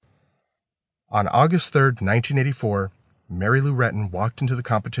On August 3, 1984, Mary Lou Retton walked into the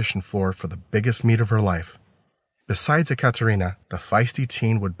competition floor for the biggest meet of her life. Besides Ekaterina, the feisty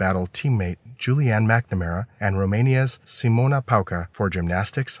teen would battle teammate Julianne McNamara and Romania's Simona Pauca for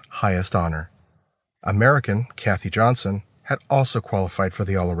gymnastics' highest honor. American Kathy Johnson had also qualified for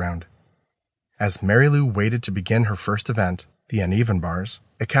the all-around. As Mary Lou waited to begin her first event, the uneven bars,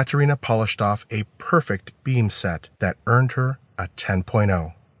 Ekaterina polished off a perfect beam set that earned her a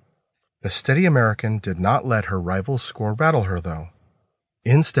 10.0. The steady American did not let her rival's score rattle her, though.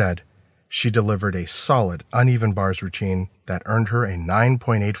 Instead, she delivered a solid uneven bars routine that earned her a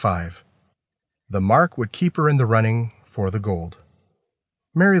 9.85. The mark would keep her in the running for the gold.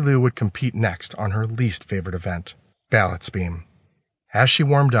 Mary Lou would compete next on her least favorite event, balance beam. As she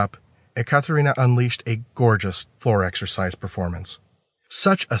warmed up, Ekaterina unleashed a gorgeous floor exercise performance.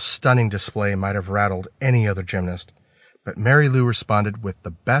 Such a stunning display might have rattled any other gymnast, but Mary Lou responded with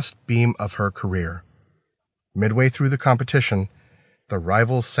the best beam of her career. Midway through the competition, the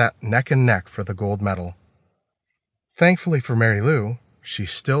rivals sat neck and neck for the gold medal. Thankfully for Mary Lou, she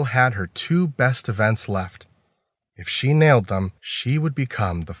still had her two best events left. If she nailed them, she would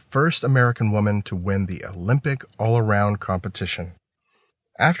become the first American woman to win the Olympic all-around competition.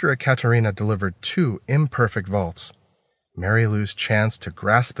 After Ekaterina delivered two imperfect vaults, Mary Lou's chance to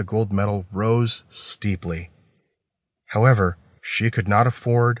grasp the gold medal rose steeply. However, she could not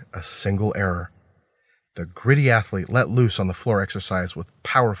afford a single error. The gritty athlete let loose on the floor exercise with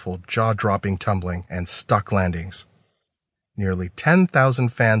powerful jaw-dropping tumbling and stuck landings. Nearly 10,000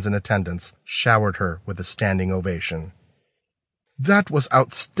 fans in attendance showered her with a standing ovation. "That was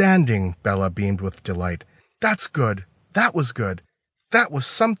outstanding," Bella beamed with delight. "That's good. That was good. That was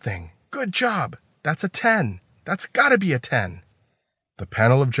something. Good job. That's a 10. That's gotta be a 10. The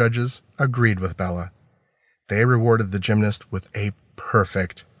panel of judges agreed with Bella. They rewarded the gymnast with a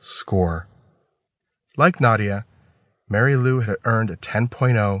perfect score. Like Nadia, Mary Lou had earned a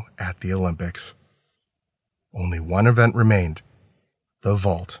 10.0 at the Olympics. Only one event remained, the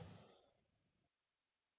vault.